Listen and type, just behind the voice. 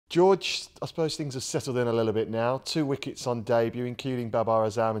George, I suppose things have settled in a little bit now. 2 wickets on debut, including Babar,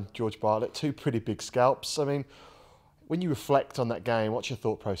 Azam and George Bartlett. 2 pretty big scalps. I mean, when you reflect on that game, what's your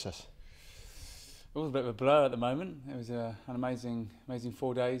thought process? It was a bit of a blur at the moment. It was an amazing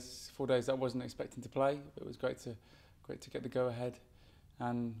 4 days. 4 days that I wasn't expecting to play. It was great to get the go ahead.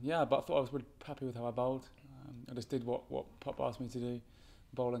 And yeah, but I thought I was really happy with how I bowled. I just did what Pop asked me to do,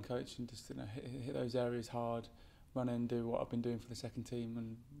 bowling coach, and just hit those areas hard, run in, do what I've been doing for the second team,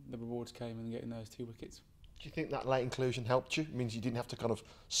 and the rewards came in getting those 2 wickets. Do you think that late inclusion helped you? It means you didn't have to kind of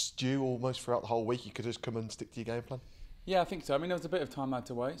stew almost throughout the whole week. You could just come and stick to your game plan? Yeah, I think so. I mean, there was a bit of time out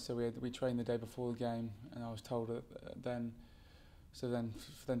to wait, so we trained the day before the game, and I was told then. So then,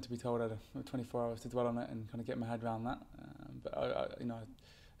 for them to be told I had 24 hours to dwell on it and kind of get my head around that. But I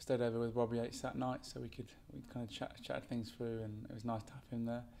stayed over with Robbie Yates that night, so we kind of chatted things through, and it was nice to have him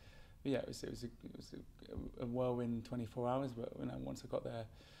there. But yeah, it was a whirlwind 24 hours. But once I got there,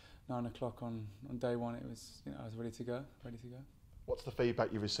 9 o'clock on day one, it was I was ready to go. What's the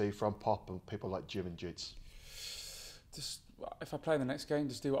feedback you received from Pop and people like Jim and Jids? Just if I play the next game,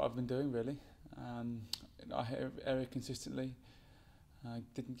 just do what I've been doing really. I hit area consistently.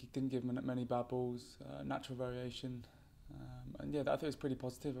 Didn't give him many bad balls. Natural variation, and yeah, I think it was pretty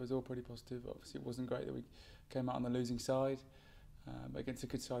positive. It was all pretty positive. Obviously, it wasn't great that we came out on the losing side, but against a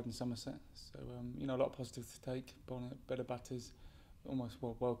good side in Somerset. So a lot of positives to take. Bowling better batters, almost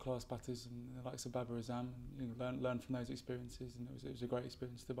world-class batters, and the likes of Babar, Azam. Learn from those experiences, and it was a great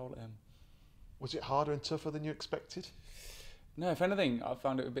experience to bowl at him. Was it harder and tougher than you expected? No, if anything, I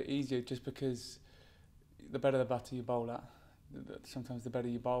found it a bit easier just because the better the batter you bowl at, sometimes the better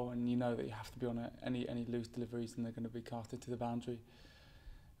you bowl, and you know that you have to be on any loose deliveries and they're going to be casted to the boundary.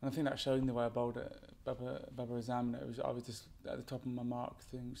 And I think that showed in the way I bowled at Babar Azam. I was just at the top of my mark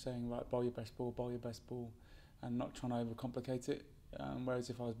saying, right, bowl your best ball, and not trying to overcomplicate it.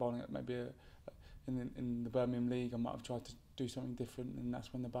 Whereas if I was bowling at maybe in the Birmingham League, I might have tried to do something different, and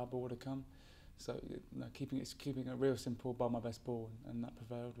that's when the bad ball would have come. So keeping it real simple, bowl my best ball, and that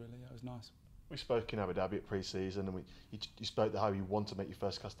prevailed really. That was nice. We spoke in Abu Dhabi at pre-season, and you spoke how you want to make your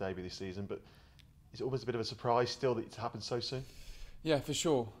first class debut this season, but is it almost a bit of a surprise still that it's happened so soon? Yeah, for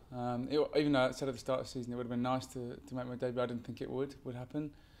sure. Even though I said at the start of the season it would have been nice to make my debut, I didn't think it would happen.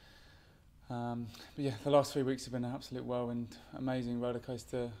 But yeah, the last 3 weeks have been an absolute whirlwind, amazing roller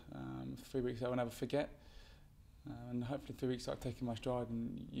coaster. 3 weeks I will never forget, and hopefully 3 weeks I've taken my stride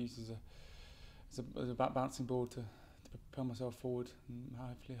and used as a bouncing board to propel myself forward and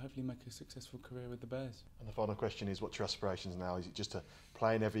hopefully make a successful career with the Bears. And the final question is, what's your aspirations now? Is it just to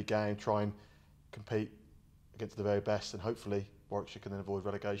play in every game, try and compete against the very best, and hopefully Warwickshire can then avoid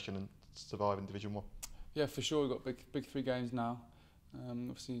relegation and survive in Division 1? Yeah, for sure. We've got big 3 games now.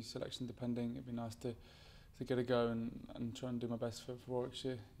 Obviously selection depending. It'd be nice to get a go and try and do my best for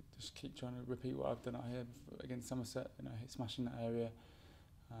Warwickshire. Just keep trying to repeat what I've done out here against Somerset. Smashing that area.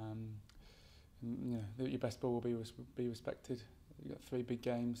 Your best ball will be respected. You've got 3 big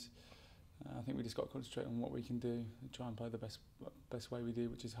games. I think we just got to concentrate on what we can do and try and play the best way we do,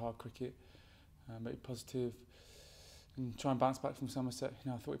 which is hard cricket, but be positive and try and bounce back from Somerset.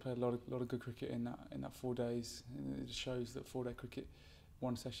 I thought we played a lot of good cricket in that 4 days. And it just shows that 4-day cricket,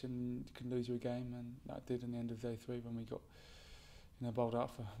 one session you can lose you a game, and that did in the end of day 3 when we got bowled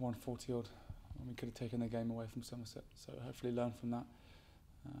out for 140 odd, and we could have taken the game away from Somerset. So hopefully learn from that.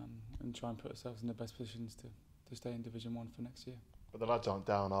 And try and put ourselves in the best positions to stay in Division 1 for next year. But the lads aren't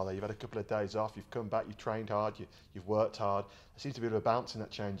down, are they? You've had a couple of days off, you've come back, you've trained hard, you've worked hard. There seems to be a bit of a bounce in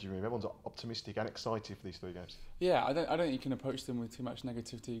that changing room. Everyone's optimistic and excited for these 3 games. Yeah, I don't think you can approach them with too much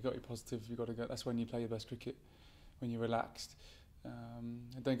negativity. You've got to be positive, you've got to go. That's when you play your best cricket, when you're relaxed.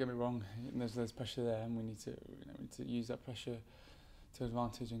 Don't get me wrong, there's pressure there, and we need to use that pressure to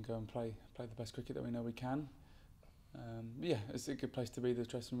advantage and go and play the best cricket that we know we can. But yeah, it's a good place to be, the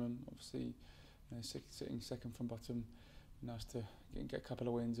dressing room. Obviously, sitting second from bottom, nice to get a couple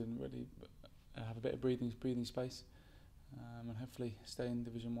of wins and really have a bit of breathing space, and hopefully stay in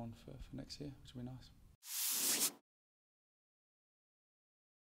Division 1 for next year, which will be nice.